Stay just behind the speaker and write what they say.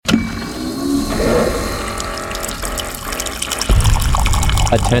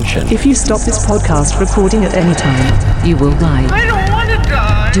Attention. If you stop this podcast recording at any time, you will die. I don't want to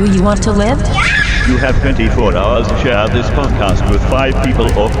die. Do you want to live? You have 24 hours to share this podcast with 5 people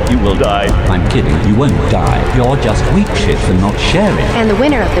or you will die. I'm kidding, you won't die. You're just weak shit for not sharing. And the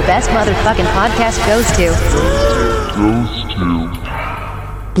winner of the best motherfucking podcast goes to...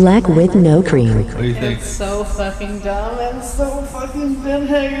 Black with no cream. What do you think? It's so fucking dumb and so fucking Ben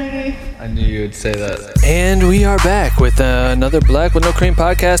Haggerty. I knew you would say that. And we are back with another Black with No Cream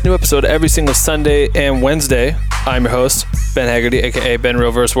podcast. New episode every single Sunday and Wednesday. I'm your host, Ben Haggerty, aka Ben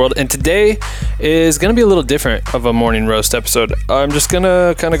Reverse World. And today is going to be a little different of a morning roast episode. I'm just going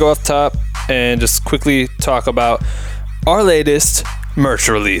to kind of go off the top and just quickly talk about our latest merch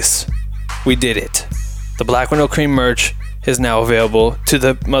release. We did it. The Black with No Cream merch is now available to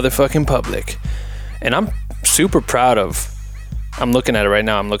the motherfucking public. And I'm super proud of, I'm looking at it right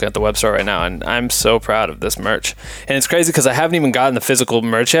now, I'm looking at the website right now, and I'm so proud of this merch. And it's crazy because I haven't even gotten the physical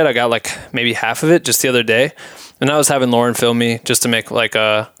merch yet. I got like maybe half of it just the other day. And I was having Lauren film me just to make like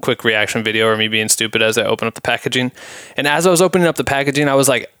a quick reaction video or me being stupid as I open up the packaging. And as I was opening up the packaging, I was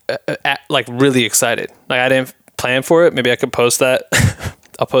like really excited. Like I didn't plan for it. Maybe I could post that.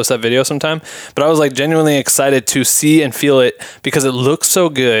 I'll post that video sometime. But I was like genuinely excited to see and feel it because it looks so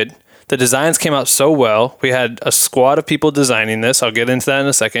good. The designs came out so well. We had a squad of people designing this. I'll get into that in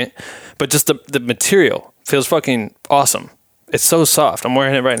a second. But just the material feels fucking awesome. It's so soft. I'm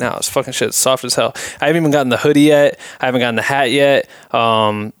wearing it right now. It's fucking shit. It's soft as hell. I haven't even gotten the hoodie yet. I haven't gotten the hat yet.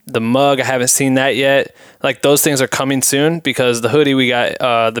 The mug, I haven't seen that yet. Like those things are coming soon because the hoodie we got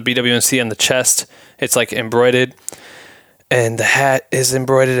the BWNC on the chest. It's like embroidered. And the hat is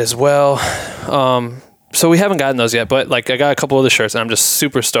embroidered as well. So we haven't gotten those yet, but like I got a couple of the shirts and I'm just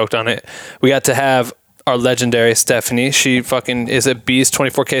super stoked on it. We got to have our legendary Stephanie. She fucking is a beast,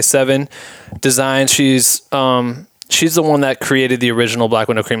 24K7 design. She's the one that created the original Black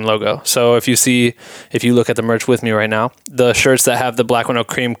with No Cream logo. So if you look at the merch with me right now, the shirts that have the Black with No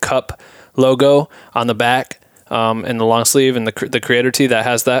Cream cup logo on the back and the long sleeve and the creator tee that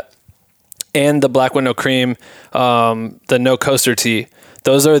has that, and the Black with No Cream, the No Coaster tee.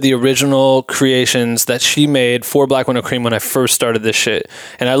 Those are the original creations that she made for Black with No Cream when I first started this shit.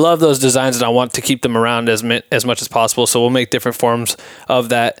 And I love those designs and I want to keep them around as much as possible. So we'll make different forms of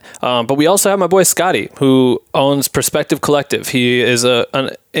that. But we also have my boy Scotty, who owns Perspective Collective. He is an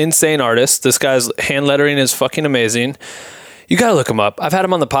insane artist. This guy's hand lettering is fucking amazing. You got to look him up. I've had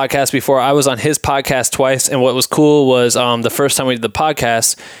him on the podcast before. I was on his podcast twice. And what was cool was the first time we did the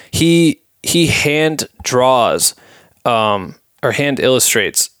podcast, he hand draws or hand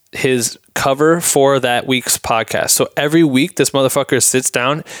illustrates his cover for that week's podcast. So every week this motherfucker sits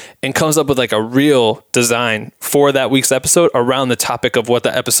down and comes up with like a real design for that week's episode around the topic of what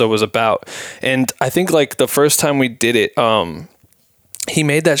the episode was about. And I think like the first time we did it, he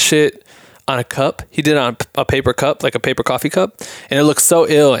made that shit on a cup. He did it on a paper cup, like a paper coffee cup, and it looked so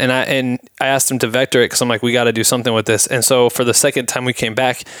ill. And I asked him to vector it because I'm like, we got to do something with this. And so for the second time we came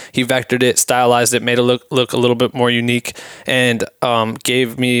back, he vectored it, stylized it, made it look a little bit more unique, and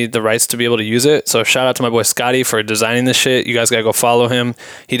gave me the rights to be able to use it. So shout out to my boy Scotty for designing this shit. You guys gotta go follow him.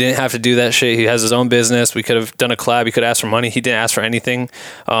 He didn't have to do that shit. He has his own business. We could have done a collab. He could ask for money. He didn't ask for anything.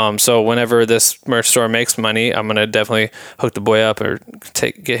 So whenever this merch store makes money, I'm gonna definitely hook the boy up or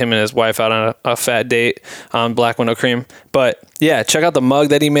get him and his wife out on a fat date on Black with No Cream. But yeah, check out the mug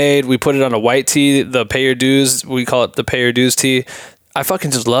that he made. We put it on a white tee, the Pay Your Dues. We call it the Pay Your Dues tee. I fucking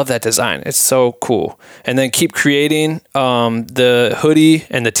just love that design. It's so cool. And then keep creating the hoodie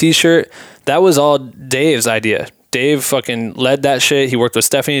and the t-shirt. That was all Dave's idea. Dave fucking led that shit. He worked with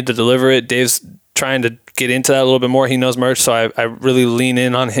Stephanie to deliver it. Dave's trying to get into that a little bit more. He knows merch, so I really lean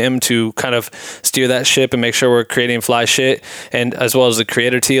in on him to kind of steer that ship and make sure we're creating fly shit. And as well as the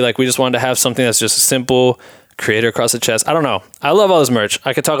creator tee, like we just wanted to have something that's just simple, creator across the chest. I don't know. I love all this merch.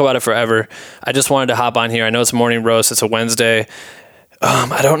 I could talk about it forever. I just wanted to hop on here. I know it's a morning roast. It's a Wednesday.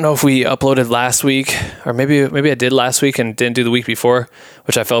 I don't know if we uploaded last week or maybe I did last week and didn't do the week before,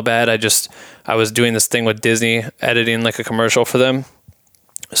 which I felt bad. I was doing this thing with Disney, editing like a commercial for them.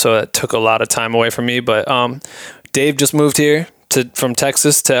 So that took a lot of time away from me. But Dave just moved here from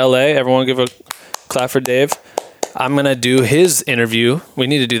Texas to LA. Everyone give a clap for Dave. I'm going to do his interview. We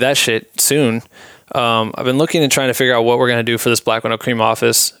need to do that shit soon. I've been looking and trying to figure out what we're going to do for this Black with No Cream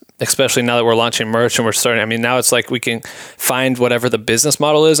office, especially now that we're launching merch and we're starting. I mean, now it's like we can find whatever the business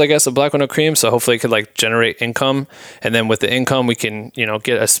model is, I guess, of Black with No Cream. So hopefully it could like generate income. And then with the income, we can,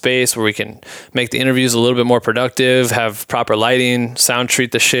 get a space where we can make the interviews a little bit more productive, have proper lighting, sound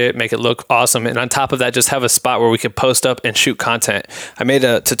treat the shit, make it look awesome. And on top of that, just have a spot where we can post up and shoot content. I made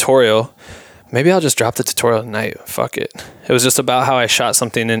a tutorial maybe I'll just drop the tutorial tonight. Fuck it. It was just about how I shot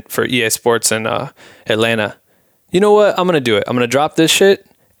something for EA Sports in Atlanta. You know what? I'm going to do it. I'm going to drop this shit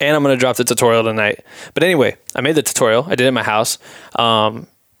and I'm going to drop the tutorial tonight. But anyway, I made the tutorial. I did it in my house.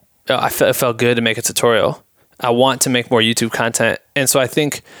 It felt good to make a tutorial. I want to make more YouTube content. And so I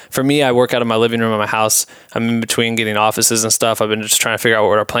think for me, I work out of my living room in my house. I'm in between getting offices and stuff. I've been just trying to figure out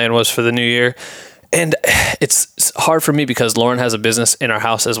what our plan was for the new year. And it's hard for me because Lauren has a business in our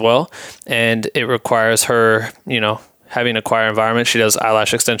house as well. And it requires her, having a quiet environment. She does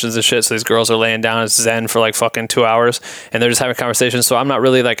eyelash extensions and shit. So these girls are laying down as zen for like fucking 2 hours and they're just having conversations. So I'm not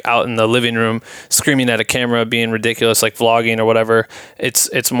really like out in the living room screaming at a camera, being ridiculous, like vlogging or whatever.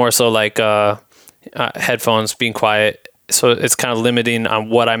 It's more so like, headphones, being quiet. So it's kind of limiting on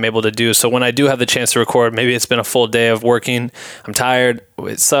what I'm able to do. So when I do have the chance to record, maybe it's been a full day of working, I'm tired,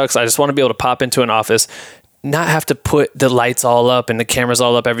 it sucks. I just want to be able to pop into an office, not have to put the lights all up and the cameras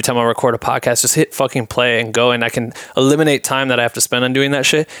all up every time I record a podcast. Just hit fucking play and go, and I can eliminate time that I have to spend on doing that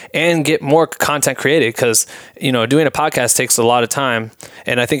shit and get more content created because, doing a podcast takes a lot of time.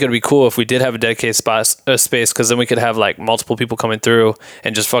 And I think it'd be cool if we did have a dedicated space because then we could have like multiple people coming through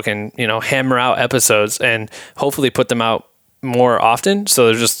and just fucking, hammer out episodes and hopefully put them out more often. So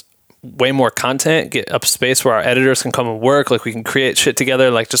there's just way more content, get up space where our editors can come and work, like we can create shit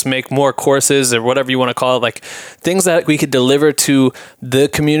together, like just make more courses or whatever you want to call it, like things that we could deliver to the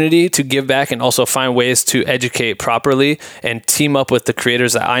community to give back and also find ways to educate properly and team up with the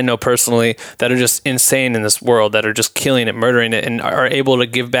creators that I know personally that are just insane in this world, that are just killing it, murdering it, and are able to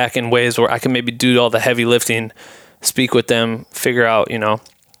give back in ways where I can maybe do all the heavy lifting, speak with them, figure out,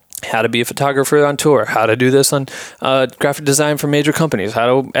 how to be a photographer on tour, how to do this on graphic design for major companies, how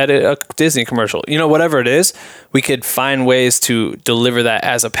to edit a Disney commercial, whatever it is, we could find ways to deliver that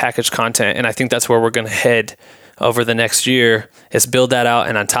as a packaged content. And I think that's where we're going to head over the next year, is build that out.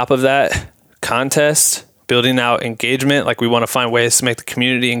 And on top of that, contest, building out engagement. Like we want to find ways to make the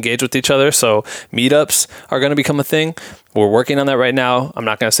community engage with each other. So meetups are going to become a thing. We're working on that right now. I'm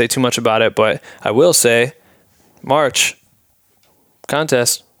not going to say too much about it, but I will say March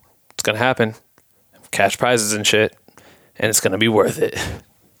contest. It's going to happen. Cash prizes and shit. And it's going to be worth it.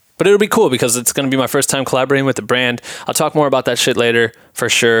 But it'll be cool because it's going to be my first time collaborating with the brand. I'll talk more about that shit later for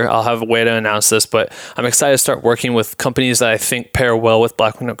sure. I'll have a way to announce this, but I'm excited to start working with companies that I think pair well with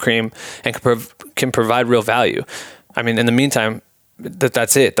Black with No Cream and can provide real value. I mean, in the meantime,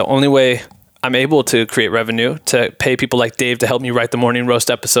 that's it. The only way I'm able to create revenue, to pay people like Dave to help me write the morning roast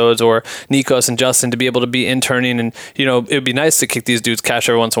episodes, or Nikos and Justin to be able to be interning. And, it would be nice to kick these dudes cash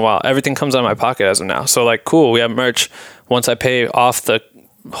every once in a while. Everything comes out of my pocket as of now. So like, cool, we have merch. Once I pay off the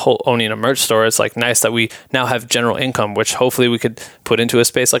whole owning a merch store, it's like nice that we now have general income, which hopefully we could put into a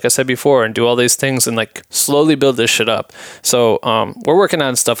space, like I said before, and do all these things and like slowly build this shit up. So we're working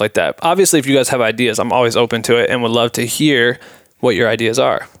on stuff like that. Obviously, if you guys have ideas, I'm always open to it and would love to hear what your ideas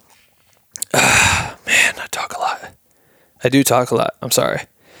are. Man, I talk a lot. I do talk a lot. I'm sorry.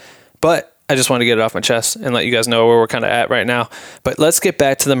 But I just want to get it off my chest and let you guys know where we're kind of at right now. But let's get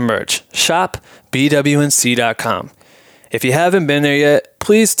back to the merch. Shop bwnc.com. If you haven't been there yet,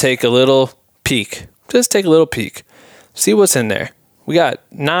 please take a little peek. Just take a little peek. See what's in there. We got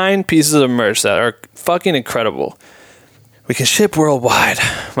 9 pieces of merch that are fucking incredible. We can ship worldwide.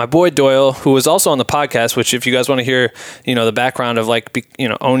 My boy Doyle, who was also on the podcast, which if you guys want to hear, the background of like,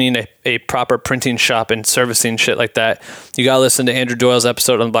 owning a proper printing shop and servicing shit like that, you got to listen to Andrew Doyle's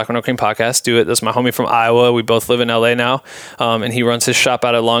episode on the Black with No Cream podcast. Do it. That's my homie from Iowa. We both live in LA now. And he runs his shop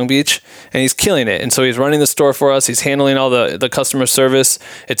out of Long Beach and he's killing it. And so he's running the store for us. He's handling all the customer service.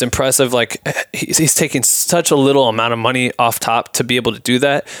 It's impressive. Like he's taking such a little amount of money off top to be able to do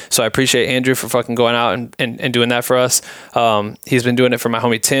that. So I appreciate Andrew for fucking going out and doing that for us. He's been doing it for my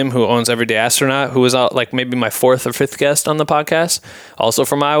homie Tim, who owns Everyday Astronaut, who was out like maybe my 4th or 5th guest on the podcast, also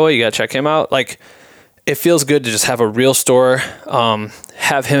from Iowa. You got to check him out. Like, it feels good to just have a real store,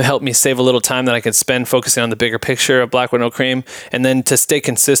 have him help me save a little time that I can spend focusing on the bigger picture of Black with No Cream, and then to stay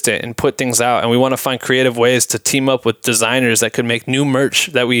consistent and put things out. And we want to find creative ways to team up with designers that could make new merch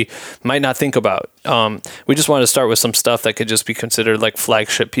that we might not think about. We just want to start with some stuff that could just be considered like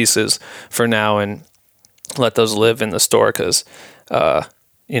flagship pieces for now and let those live in the store because,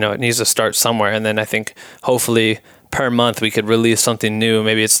 it needs to start somewhere. And then I think hopefully per month we could release something new.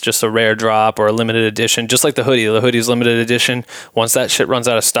 Maybe it's just a rare drop or a limited edition, just like the hoodie. The hoodie's limited edition. Once that shit runs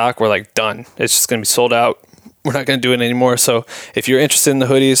out of stock, we're like done. It's just going to be sold out. We're not going to do it anymore. So if you're interested in the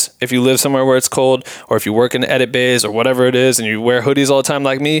hoodies, if you live somewhere where it's cold, or if you work in edit bays or whatever it is and you wear hoodies all the time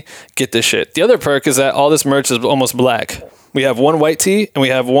like me, get this shit. The other perk is that all this merch is almost black. We have one white tee and we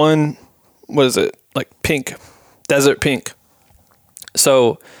have one, what is it? Like pink, desert pink.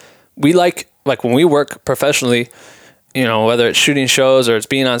 So we like like when we work professionally, you know, whether it's shooting shows or it's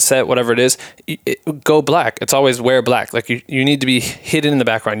being on set, whatever it is, go black. It's always wear black. Like you need to be hidden in the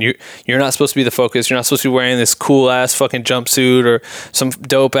background. You're not supposed to be the focus. You're not supposed to be wearing this cool ass fucking jumpsuit or some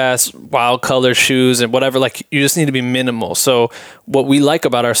dope ass wild color shoes and whatever. Like you just need to be minimal. So what we like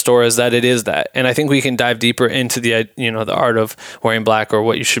about our store is that it is that. And I think we can dive deeper into the, you know, the art of wearing black or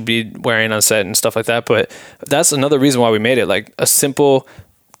what you should be wearing on set and stuff like that. But that's another reason why we made it, like a simple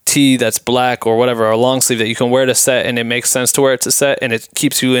tee that's black or whatever, or a long sleeve that you can wear to set, and it makes sense to wear it to set, and it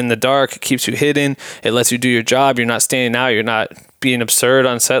keeps you in the dark, it keeps you hidden, it lets you do your job, you're not standing out, you're not being absurd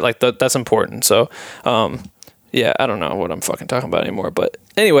on set. Like that's important. So yeah, I don't know what I'm fucking talking about anymore, but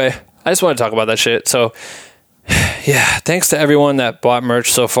anyway, I just want to talk about that shit. So yeah, thanks to everyone that bought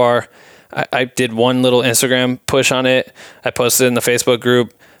merch so far. I did one little Instagram push on it. I posted in the Facebook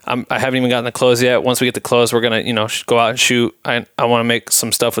group. I haven't even gotten the clothes yet. Once we get the clothes, we're going to, you know, go out and shoot. I want to make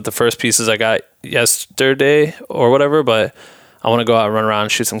some stuff with the first pieces I got yesterday or whatever, but I want to go out and run around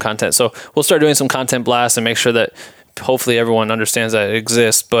and shoot some content. So we'll start doing some content blasts and make sure that hopefully everyone understands that it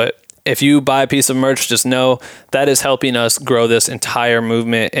exists. But if you buy a piece of merch, just know that is helping us grow this entire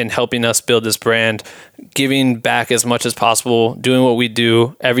movement and helping us build this brand, giving back as much as possible, doing what we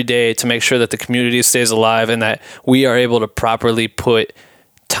do every day to make sure that the community stays alive and that we are able to properly put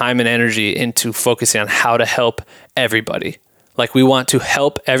time and energy into focusing on how to help everybody. Like we want to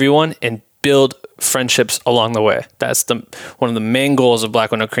help everyone and build friendships along the way. That's one of the main goals of Black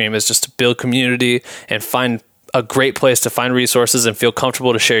with No Cream, is just to build community and find a great place to find resources and feel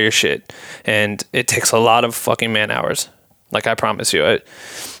comfortable to share your shit. And it takes a lot of fucking man hours. Like I promise you,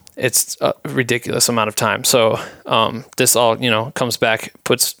 it's a ridiculous amount of time. So this all, you know, comes back,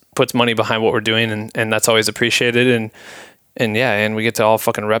 puts money behind what we're doing, and that's always appreciated. And yeah, and we get to all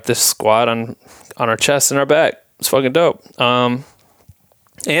fucking rep this squad on our chest and our back. It's fucking dope.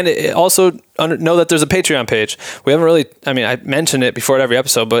 And it also know that there's a Patreon page. We haven't really, I mean, I mentioned it before at every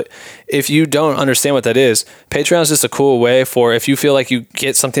episode, but if you don't understand what that is, Patreon is just a cool way for, if you feel like you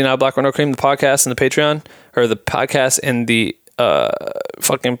get something out of Black with No Cream, the podcast and the Patreon, or the podcast and the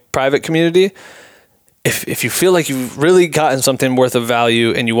fucking private community, if you feel like you've really gotten something worth of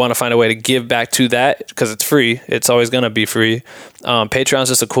value and you want to find a way to give back to that, because it's free, it's always going to be free. Patreon's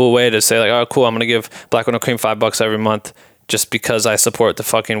just a cool way to say like, oh, cool, I'm going to give Black with No Cream $5 every month just because I support the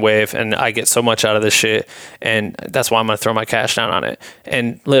fucking wave and I get so much out of this shit. And that's why I'm going to throw my cash down on it.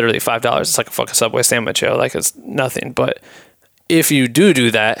 And literally $5, it's like a fucking Subway sandwich, yo. Like it's nothing. But if you do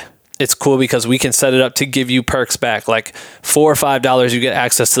that, it's cool because we can set it up to give you perks back. Like $4 or $5, you get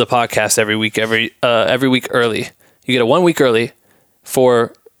access to the podcast every week early. You get it 1 week early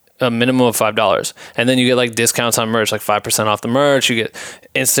for a minimum of $5. And then you get like discounts on merch, like 5% off the merch. You get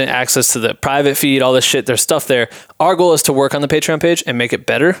instant access to the private feed, all this shit. There's stuff there. Our goal is to work on the Patreon page and make it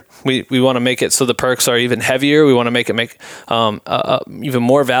better. We want to make it so the perks are even heavier. We want to make even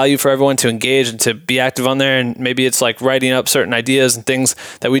more value for everyone to engage and to be active on there. And maybe it's like writing up certain ideas and things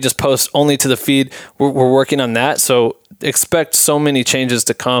that we just post only to the feed. We're working on that. So expect so many changes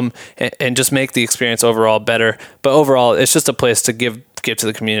to come and just make the experience overall better. But overall, it's just a place to give to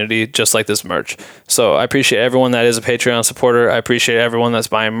the community, just like this merch. So I appreciate everyone that is a Patreon supporter. I appreciate everyone that's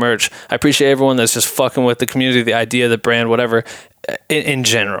buying merch. I appreciate everyone that's just fucking with the community, the idea, the brand, whatever. In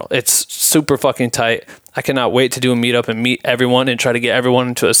general, it's super fucking tight. I cannot wait to do a meetup and meet everyone and try to get everyone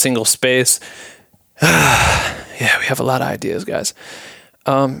into a single space. Yeah, we have a lot of ideas, guys.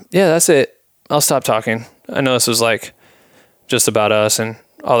 Yeah, that's it. I'll stop talking. I know this was like just about us and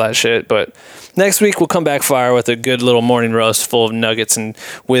all that shit, but next week we'll come back fire with a good little morning roast full of nuggets and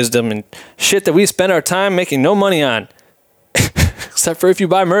wisdom and shit that we spend our time making no money on. Except for if you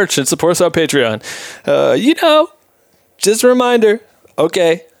buy merch and supports our Patreon. You know, just a reminder.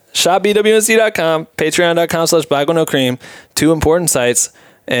 Okay, shopbwnc.com, patreon.com/blackwithnocream. 2 important sites.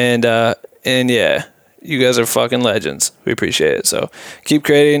 And yeah, you guys are fucking legends. We appreciate it. So keep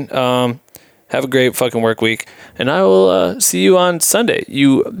creating. Have a great fucking work week. And I will see you on Sunday,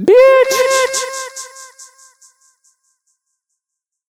 you bitch.